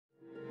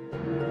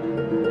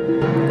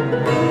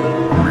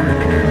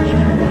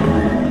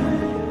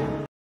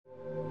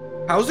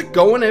How's it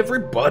going,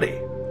 everybody?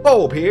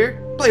 Bobe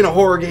here, playing a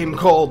horror game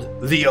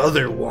called The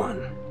Other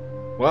One.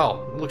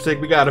 Well, it looks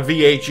like we got a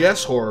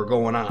VHS horror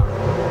going on.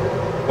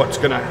 What's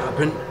gonna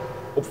happen?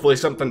 Hopefully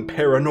something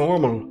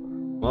paranormal.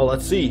 Well,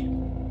 let's see.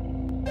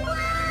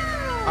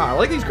 Ah, I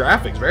like these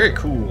graphics, very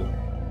cool.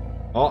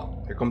 Oh,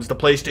 here comes the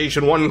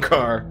PlayStation 1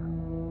 car.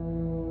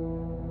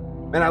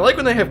 Man, I like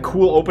when they have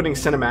cool opening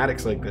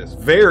cinematics like this.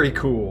 Very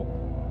cool.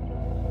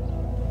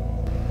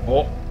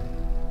 Oh,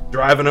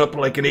 driving up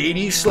like an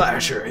 80s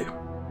slasher.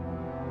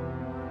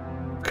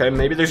 Okay,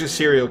 maybe there's a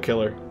serial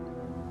killer.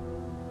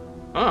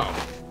 Oh.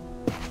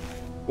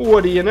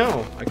 What do you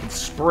know? I can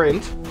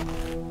sprint.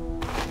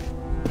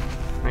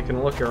 I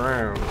can look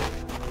around.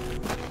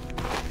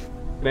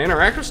 Can I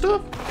interact with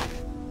stuff?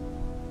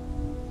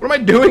 What am I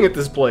doing at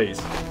this place?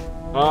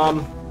 Can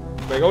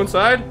I go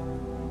inside?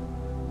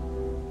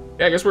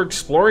 Yeah, I guess we're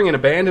exploring an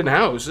abandoned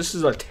house. This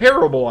is a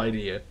terrible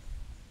idea.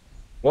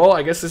 Well,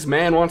 I guess this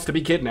man wants to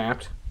be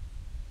kidnapped.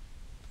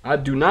 I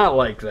do not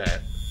like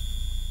that.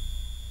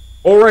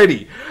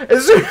 Alrighty.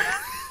 As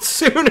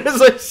soon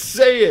as I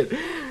say it.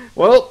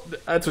 Well,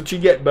 that's what you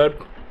get, bud.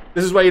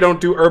 This is why you don't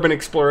do urban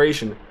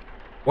exploration.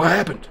 What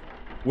happened?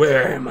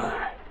 Where am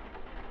I?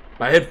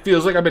 My head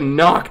feels like I've been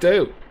knocked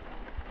out.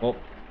 Well,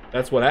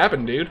 that's what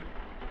happened, dude.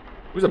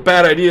 It was a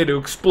bad idea to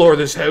explore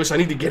this house. I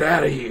need to get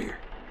out of here.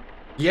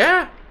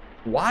 Yeah?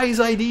 Wise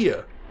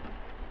idea.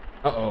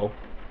 Uh-oh.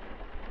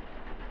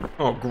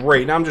 Oh,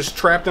 great. Now I'm just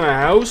trapped in a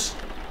house?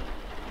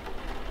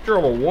 Sure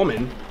of a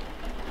woman.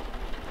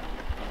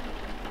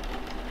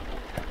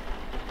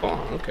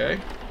 Oh, okay.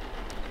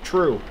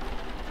 True.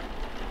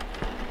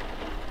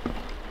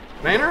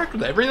 Can I interact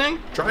with everything?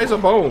 Dry as a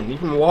bone.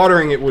 Even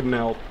watering it wouldn't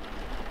help.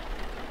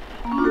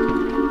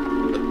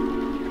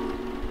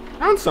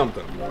 Found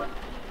something.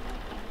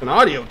 An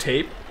audio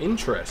tape.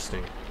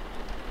 Interesting.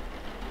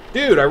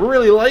 Dude, I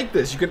really like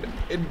this. You could.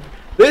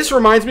 This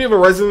reminds me of a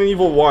Resident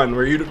Evil 1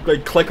 where you'd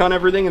like click on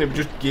everything and it would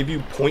just give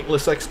you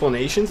pointless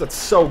explanations. That's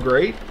so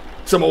great.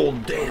 Some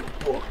old damp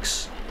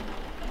books.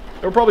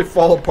 They would probably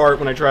fall apart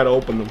when I try to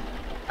open them.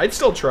 I'd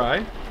still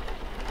try.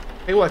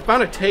 Hey, well, I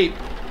found a tape.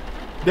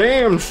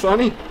 Damn,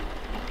 Sonny.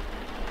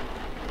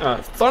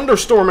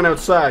 Thunderstorming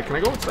outside. Can I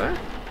go outside?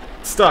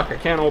 It's stuck. I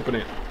can't open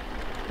it.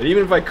 But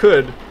even if I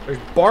could, there's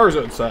bars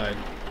outside.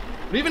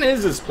 What even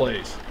is this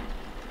place?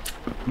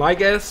 My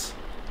guess,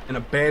 an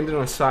abandoned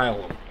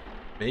asylum.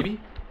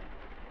 Maybe?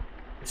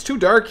 It's too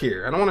dark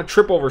here. I don't want to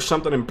trip over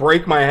something and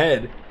break my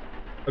head.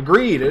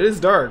 Agreed, it is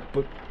dark,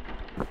 but...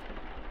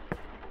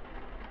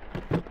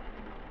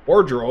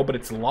 Wardrobe, but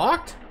it's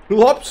locked? Who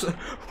locks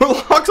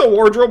a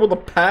wardrobe with a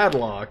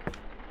padlock?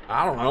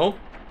 I don't know.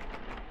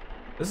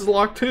 This is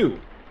locked too.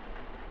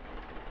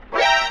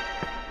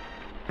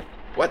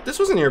 What? This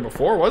wasn't here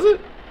before, was it?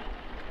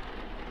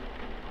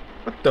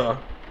 What the?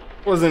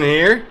 Wasn't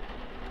here.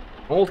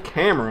 Old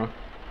camera.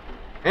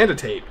 And a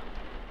tape.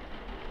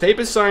 Tape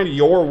is signed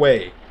your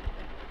way.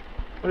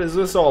 What is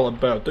this all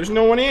about? There's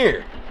no one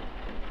here.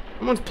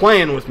 Someone's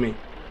playing with me.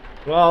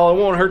 Well,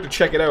 it won't hurt to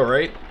check it out,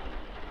 right?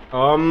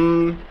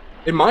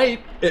 It might.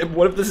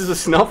 What if this is a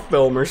snuff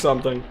film or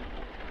something?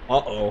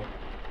 Uh-oh.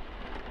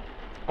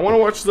 I want to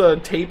watch the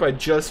tape I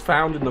just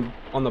found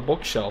on the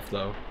bookshelf,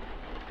 though.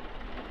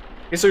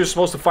 I guess they're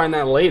supposed to find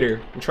that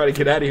later and try to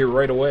get out of here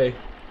right away.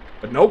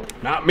 But nope,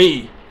 not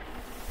me.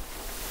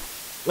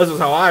 This is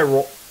how I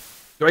roll.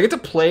 Do I get to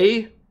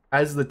play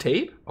as the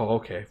tape? Oh,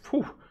 okay.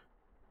 Whew.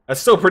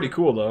 That's still pretty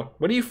cool, though.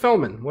 What are you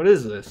filming? What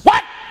is this?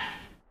 What?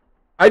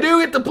 I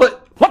do get to play.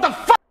 What the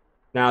fuck?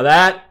 Now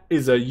that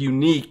is a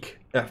unique,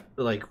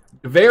 like,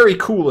 very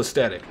cool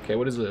aesthetic. Okay,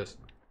 what is this?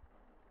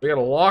 We got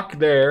a lock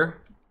there.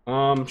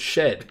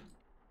 Shed.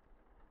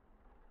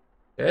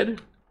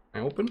 Shed?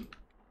 Can I open?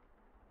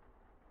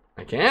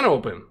 I can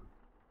open.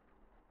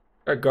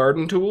 Got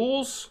garden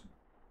tools.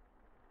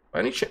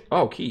 Any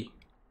oh, key.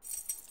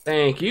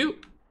 Thank you.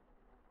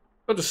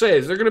 What to say?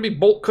 Is there gonna be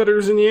bolt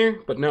cutters in here?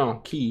 But no,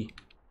 key.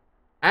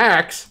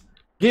 Axe?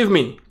 Give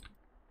me.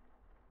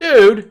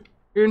 Dude,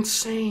 you're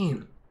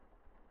insane.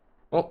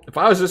 Well, if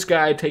I was this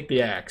guy, I'd take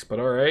the axe, but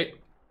alright.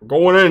 We're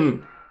going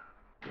in.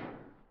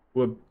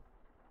 To a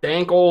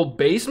dank old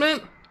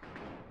basement?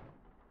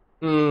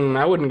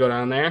 I wouldn't go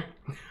down there.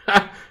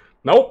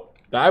 Nope,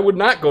 I would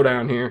not go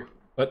down here.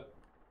 But,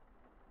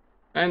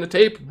 and the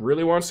tape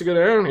really wants to go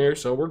down here,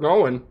 so we're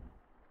going.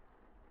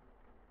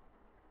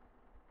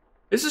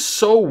 This is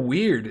so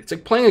weird. It's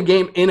like playing a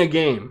game in a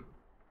game.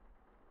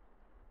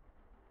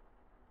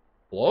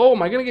 Hello?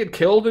 Am I gonna get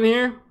killed in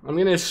here? I'm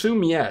gonna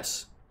assume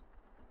yes.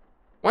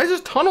 Why is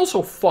this tunnel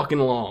so fucking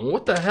long?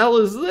 What the hell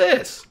is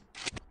this?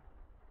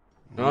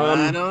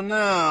 I don't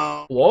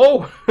know.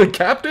 Hello?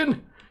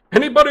 Captain?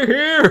 Anybody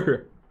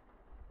here?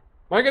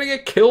 Am I gonna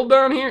get killed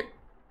down here?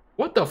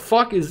 What the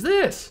fuck is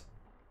this?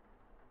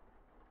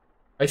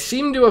 I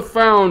seem to have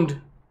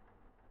found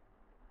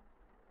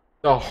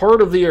the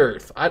heart of the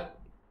earth. I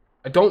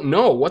don't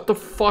know. What the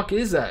fuck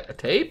is that? A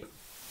tape?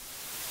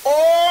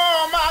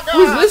 Oh my god!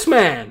 Who's this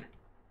man?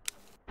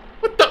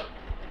 What the?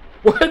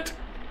 What?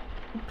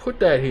 Who put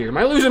that here? Am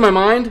I losing my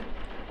mind?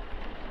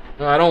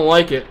 I don't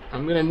like it.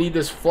 I'm gonna need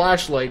this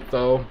flashlight,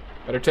 though.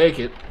 Better take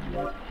it.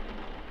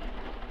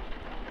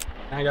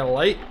 I got a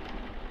light.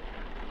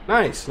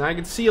 Nice. Now I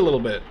can see a little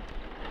bit.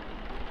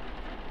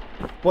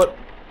 What?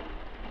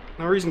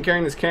 No reason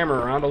carrying this camera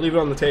around. I'll leave it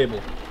on the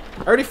table.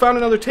 I already found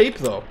another tape,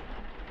 though.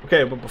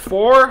 Okay, but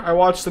before I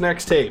watch the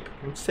next tape,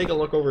 let's take a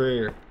look over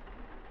here.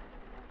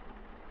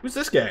 Who's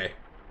this guy?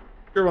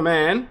 Picture of a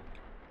man.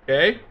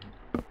 Okay.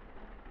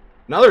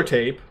 Another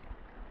tape.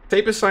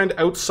 Tape is signed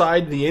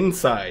outside the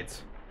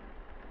insides.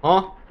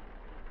 Huh?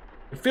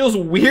 It feels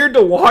weird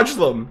to watch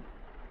them.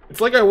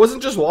 It's like I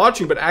wasn't just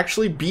watching, but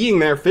actually being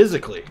there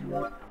physically.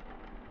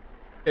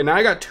 Okay, now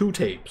I got 2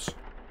 tapes.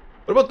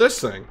 What about this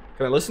thing?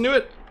 Can I listen to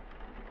it?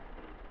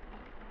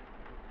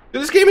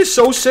 Dude, this game is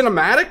so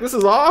cinematic. This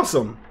is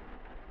awesome.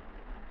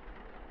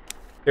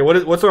 Okay,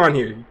 what's on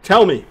here?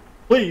 Tell me.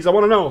 Please, I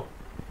want to know.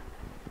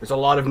 There's a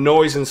lot of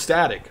noise and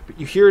static, but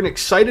you hear an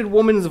excited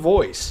woman's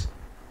voice.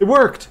 It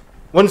worked.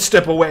 1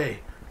 step away.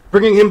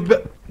 Bringing him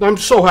I'm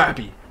so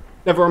happy.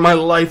 Never in my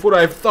life would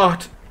I have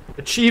thought.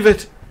 Achieve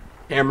it.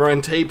 Camera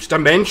and tapes.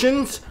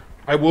 Dimensions?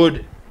 I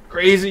would.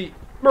 Crazy.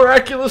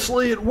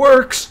 Miraculously, it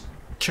works.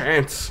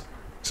 Chance.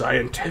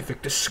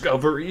 Scientific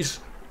discoveries.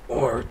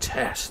 Or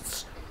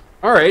tests.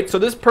 Alright, so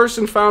this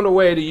person found a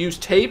way to use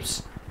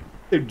tapes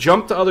to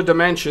jump to other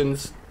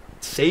dimensions,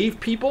 save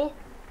people,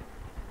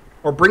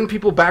 or bring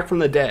people back from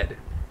the dead.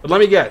 But let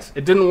me guess,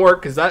 it didn't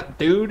work because that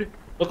dude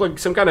looked like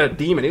some kind of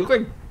demon. He looked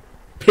like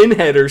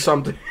Pinhead or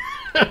something.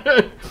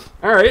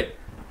 Alright.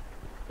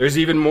 There's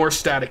even more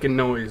static and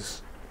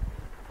noise.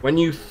 When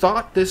you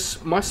thought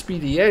this must be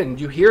the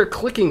end, you hear a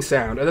clicking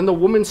sound, and then the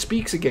woman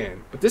speaks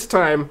again. But this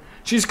time,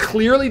 she's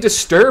clearly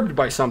disturbed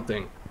by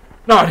something.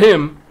 Not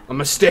him. A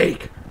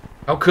mistake.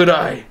 How could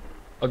I?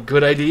 A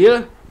good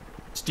idea?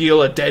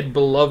 Steal a dead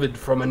beloved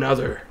from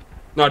another.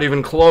 Not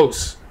even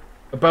close.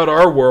 About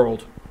our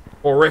world.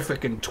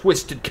 Horrific and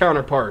twisted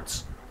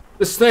counterparts.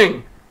 This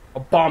thing.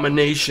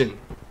 Abomination.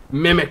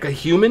 Mimic a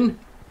human?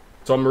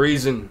 Some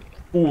reason.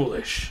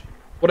 Foolish.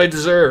 What I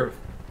deserve.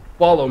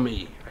 Follow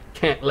me. I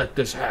can't let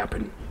this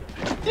happen.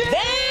 Damn!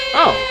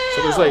 Oh,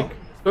 so there's like...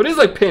 So it is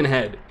like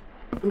Pinhead.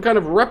 Some kind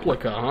of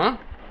replica, huh?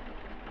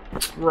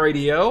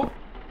 Rightio.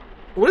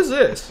 What is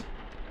this?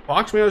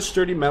 Box made out of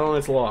sturdy metal and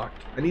it's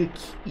locked. I need a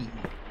key.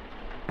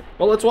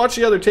 Well, let's watch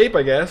the other tape,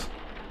 I guess.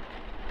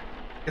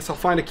 Guess I'll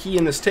find a key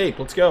in this tape.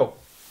 Let's go.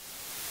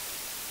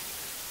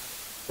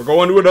 We're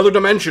going to another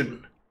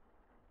dimension.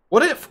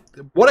 What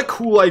a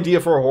cool idea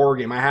for a horror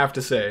game, I have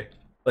to say.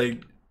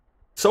 Like,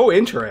 so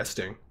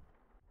interesting.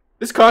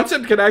 This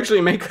concept could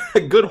actually make a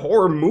good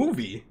horror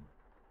movie.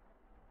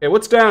 Okay,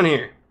 what's down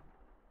here?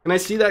 Can I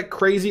see that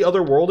crazy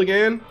other world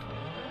again?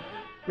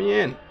 Let me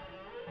in.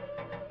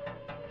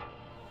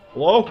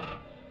 Hello?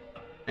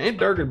 Ain't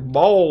dark as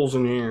balls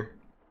in here.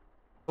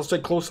 I'll stay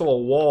close to the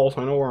wall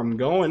so I know where I'm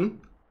going.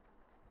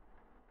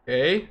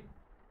 Okay.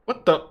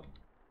 What the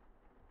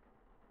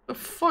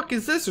fuck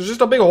is this? There's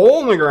just a big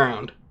hole in the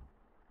ground.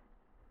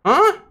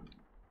 Huh?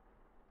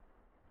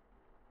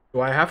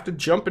 Do I have to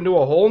jump into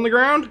a hole in the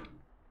ground?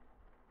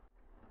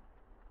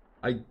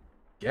 I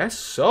guess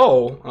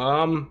so.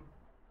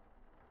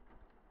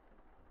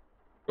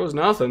 There was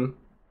nothing.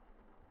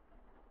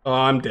 Oh,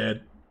 I'm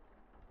dead.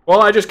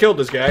 Well, I just killed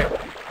this guy.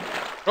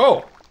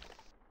 Oh.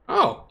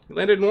 Oh, he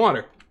landed in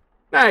water.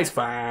 Nah, he's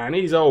fine.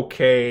 He's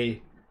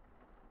okay.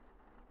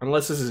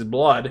 Unless this is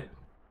blood.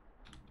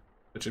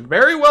 Which it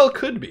very well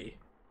could be.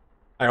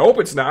 I hope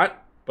it's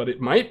not, but it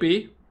might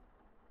be.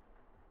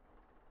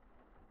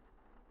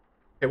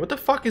 Okay, what the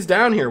fuck is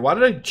down here? Why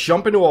did I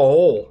jump into a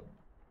hole?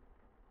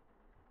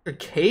 A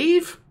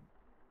cave?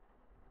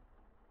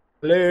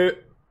 Hello?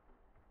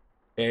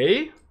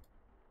 Hey?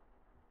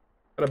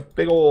 Got a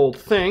big old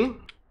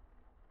thing.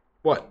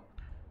 What?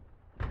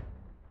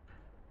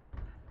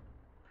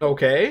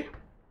 Okay.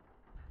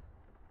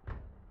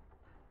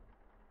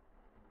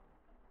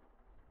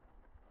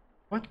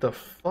 What the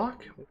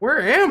fuck?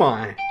 Where am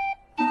I?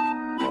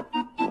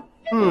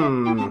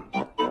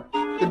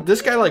 Did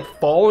this guy like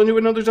fall into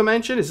another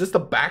dimension? Is this the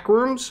back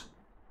rooms?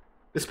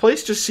 This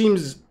place just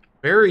seems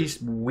very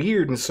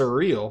weird and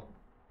surreal.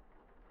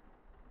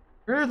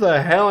 Where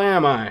the hell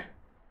am I?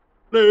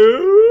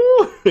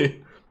 No.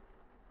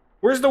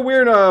 Where's the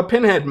weird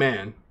Pinhead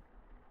man?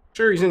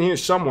 Sure, he's in here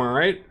somewhere,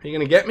 right? Are you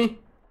gonna get me?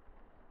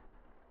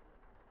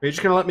 Or are you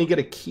just gonna let me get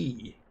a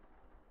key?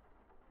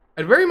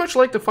 I'd very much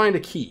like to find a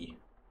key.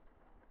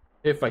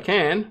 If I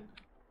can.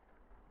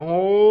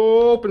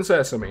 Open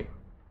sesame.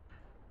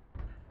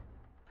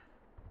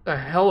 What the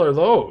hell are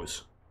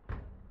those?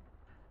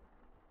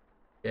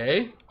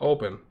 Okay,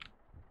 open.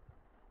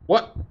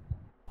 What?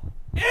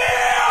 Ew!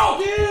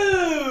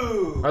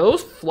 Dude! Are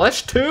those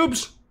flesh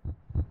tubes?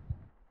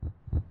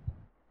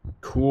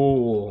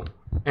 Cool.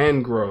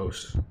 And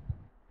gross.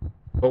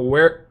 But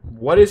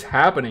what is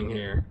happening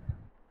here?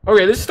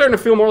 Okay, this is starting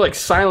to feel more like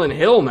Silent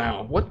Hill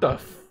now. What the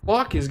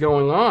fuck is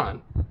going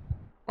on?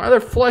 Why are there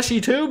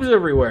fleshy tubes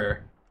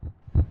everywhere?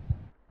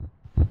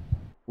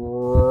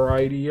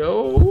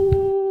 Rightio.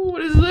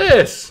 What is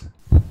this?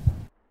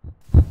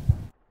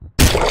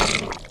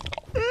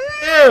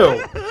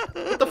 Ew!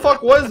 What the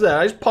fuck was that?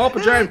 I just pop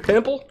a giant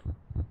pimple?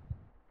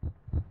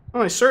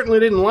 Oh, I certainly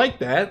didn't like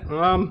that.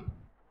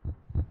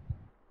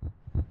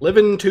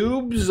 Living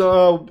tubes?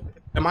 Am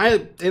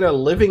I in a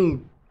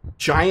living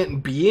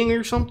giant being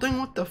or something?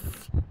 What the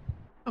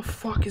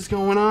fuck is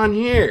going on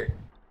here?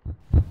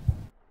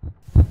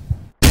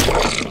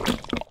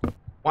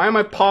 Why am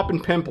I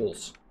popping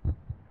pimples?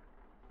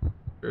 Is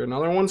there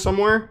another one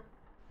somewhere?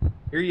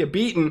 Hear you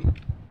beating.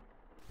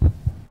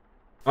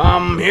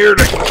 I'm here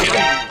to kill you.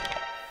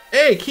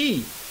 Hey,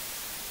 key.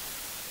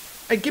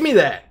 Hey, give me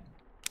that.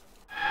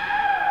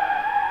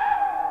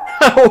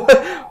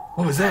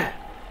 What was that?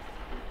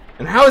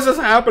 And how is this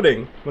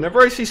happening?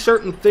 Whenever I see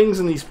certain things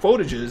in these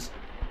footages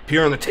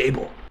appear on the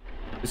table,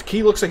 this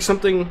key looks like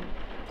something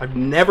I've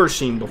never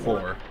seen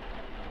before.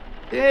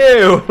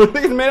 Ew,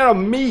 it's made out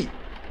of meat.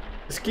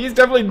 This key is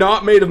definitely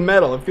not made of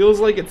metal. It feels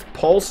like it's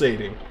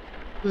pulsating.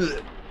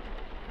 Ugh.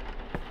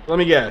 Let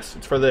me guess,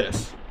 it's for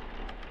this.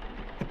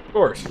 Of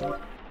course.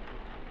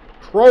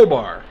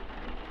 Crowbar.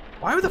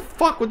 Why the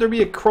fuck would there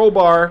be a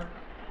crowbar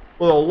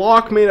with a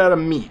lock made out of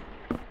meat?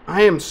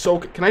 I am so...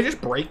 Can I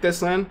just break this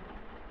then?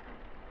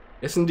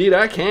 Yes, indeed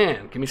I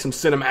can. Give me some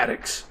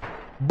cinematics.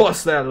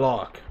 Bust that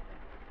lock.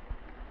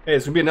 Hey,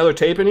 there's gonna be another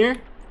tape in here?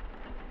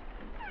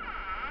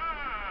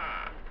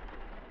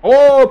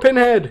 Oh,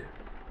 Pinhead!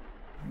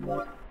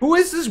 Who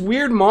is this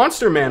weird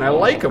monster man? I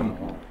like him.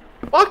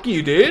 Fuck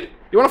you, dude.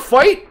 You wanna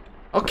fight?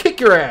 I'll kick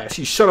your ass,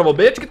 you son of a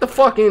bitch. Get the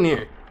fuck in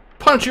here.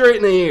 Punch you right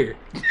in the ear.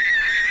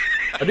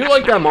 I do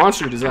like that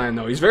monster design,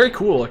 though. He's very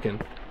cool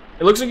looking.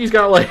 It looks like he's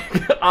got, like,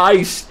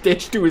 eyes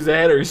stitched to his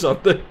head or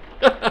something.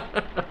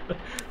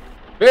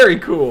 Very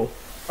cool.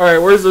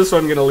 Alright, where's this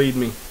one gonna lead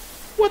me?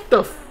 What the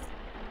f...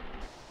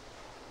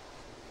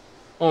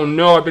 Oh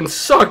no, I've been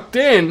sucked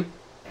in.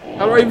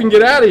 How do I even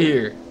get out of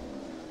here?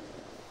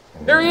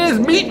 There he is,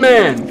 Meat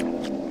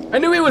Man! I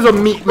knew he was a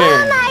meat man.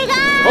 Oh my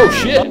god! Oh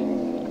shit.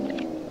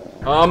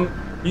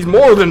 He's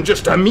more than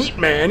just a meat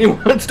man. He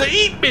wants to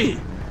eat me.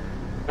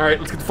 Alright,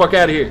 let's get the fuck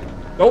out of here.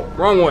 Nope,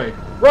 wrong way.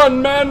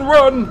 Run, man,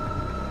 run!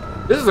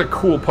 This is a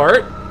cool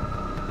part.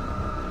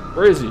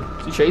 Where is he?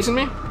 Is he chasing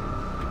me?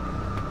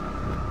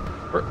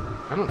 Where?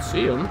 I don't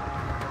see him.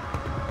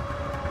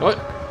 What?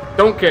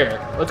 Don't care.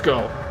 Let's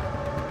go.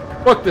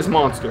 Fuck this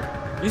monster.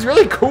 He's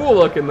really cool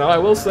looking though, I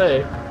will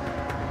say.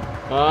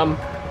 I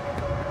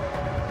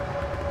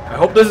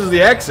hope this is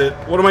the exit.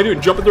 What am I doing?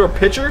 Jumping through a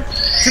pitcher?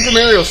 Super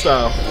Mario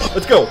style.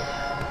 Let's go.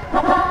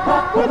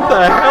 What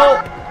the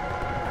hell?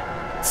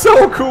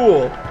 So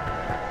cool.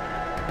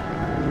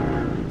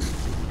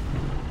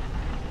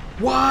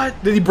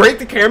 What? Did he break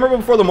the camera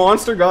before the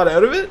monster got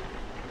out of it?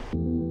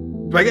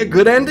 Do I get a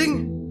good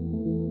ending?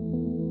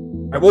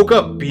 I woke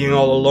up being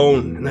all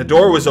alone, and the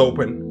door was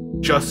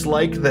open. Just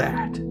like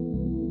that.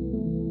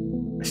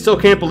 I still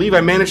can't believe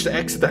I managed to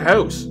exit the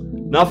house.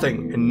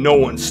 Nothing, and no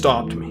one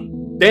stopped me.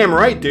 Damn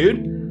right,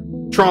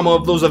 dude. Trauma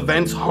of those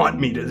events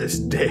haunt me to this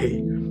day.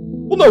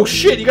 Well, no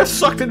shit, you got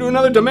sucked into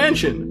another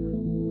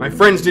dimension. My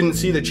friends didn't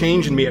see the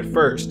change in me at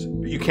first,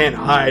 but you can't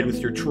hide with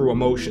your true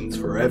emotions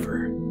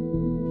forever.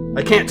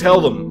 I can't tell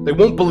them. They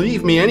won't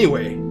believe me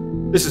anyway.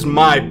 This is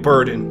my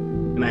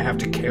burden, and I have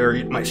to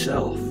carry it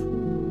myself.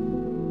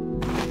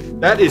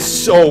 That is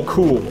so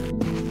cool.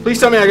 Please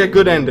tell me I get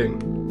good ending.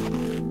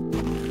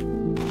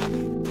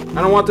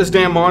 I don't want this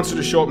damn monster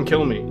to show up and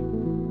kill me.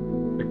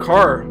 The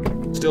car,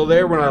 still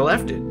there when I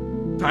left it.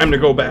 Time to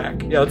go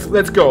back. Yeah,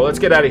 let's go. Let's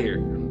get out of here.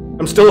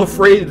 I'm still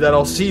afraid that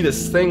I'll see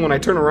this thing when I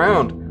turn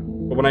around.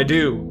 But when I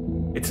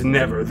do, it's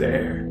never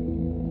there.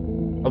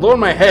 Although in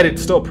my head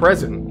it's still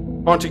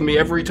present, haunting me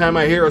every time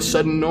I hear a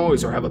sudden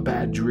noise or have a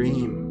bad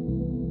dream.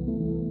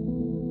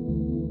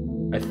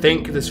 I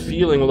think this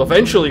feeling will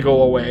eventually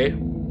go away,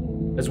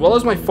 as well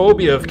as my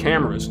phobia of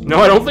cameras. No,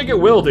 I don't think it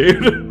will,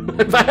 dude.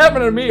 If that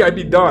happened to me, I'd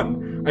be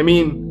done. I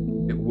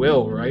mean, it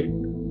will, right?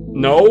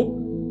 No?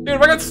 Dude,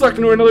 if I got sucked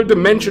into another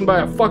dimension by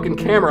a fucking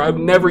camera, I'd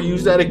never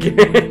use that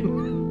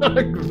again.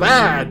 Like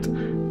that.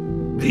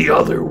 The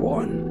other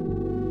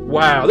one.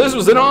 Wow, this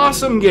was an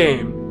awesome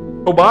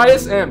game.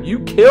 Tobias M., you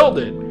killed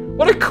it.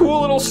 What a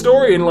cool little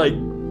story, and like,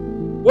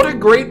 what a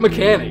great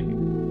mechanic.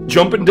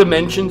 Jumping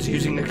dimensions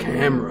using a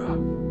camera.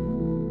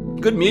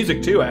 Good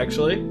music too,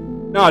 actually.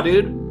 Nah,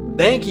 dude,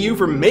 thank you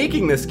for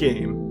making this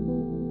game.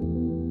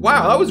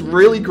 Wow, that was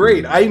really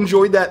great. I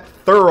enjoyed that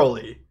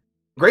thoroughly.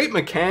 Great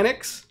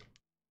mechanics.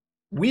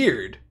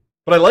 Weird,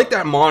 but I like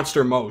that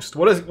monster most.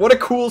 What a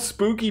cool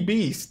spooky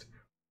beast.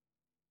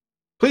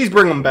 Please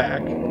bring him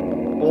back.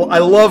 Well, I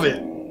love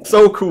it.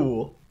 So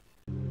cool.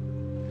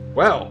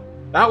 Well,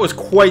 that was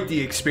quite the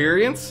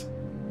experience.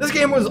 This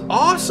game was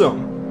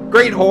awesome.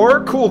 Great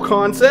horror, cool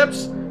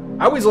concepts.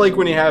 I always like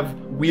when you have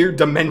weird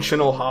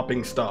dimensional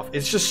hopping stuff.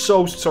 It's just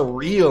so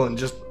surreal and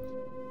just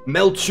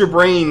melts your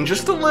brain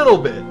just a little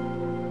bit.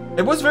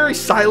 It was very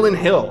Silent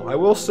Hill, I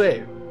will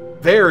say.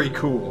 Very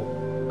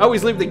cool. I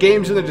always leave the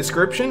games in the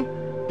description.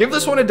 Give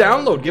this one a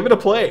download, give it a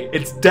play.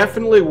 It's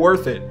definitely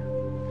worth it.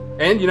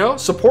 And, you know,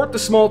 support the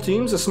small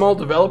teams, the small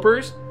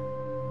developers.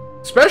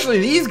 Especially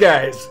these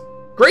guys.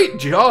 Great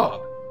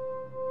job.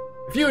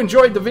 If you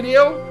enjoyed the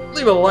video,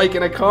 leave a like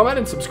and a comment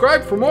and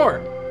subscribe for more.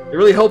 It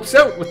really helps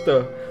out with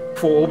the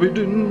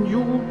forbidden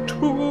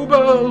YouTube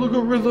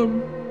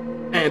algorithm.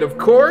 And of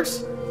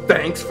course,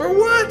 thanks for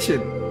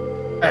watching.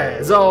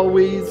 As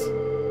always,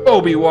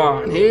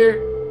 Bobe-Wan here,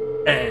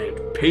 and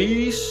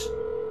peace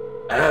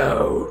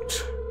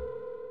out.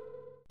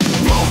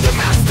 The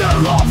master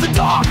of the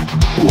dark,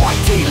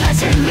 white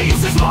legend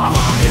leaves his mark.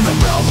 In the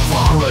realm of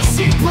horror,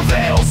 sin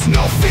prevails.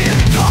 No fear,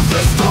 not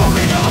the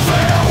story of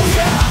hell,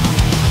 yeah.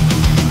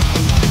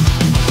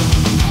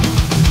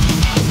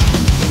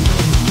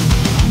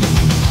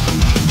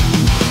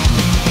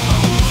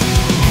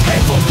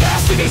 Hateful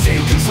bastard is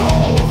in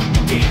control.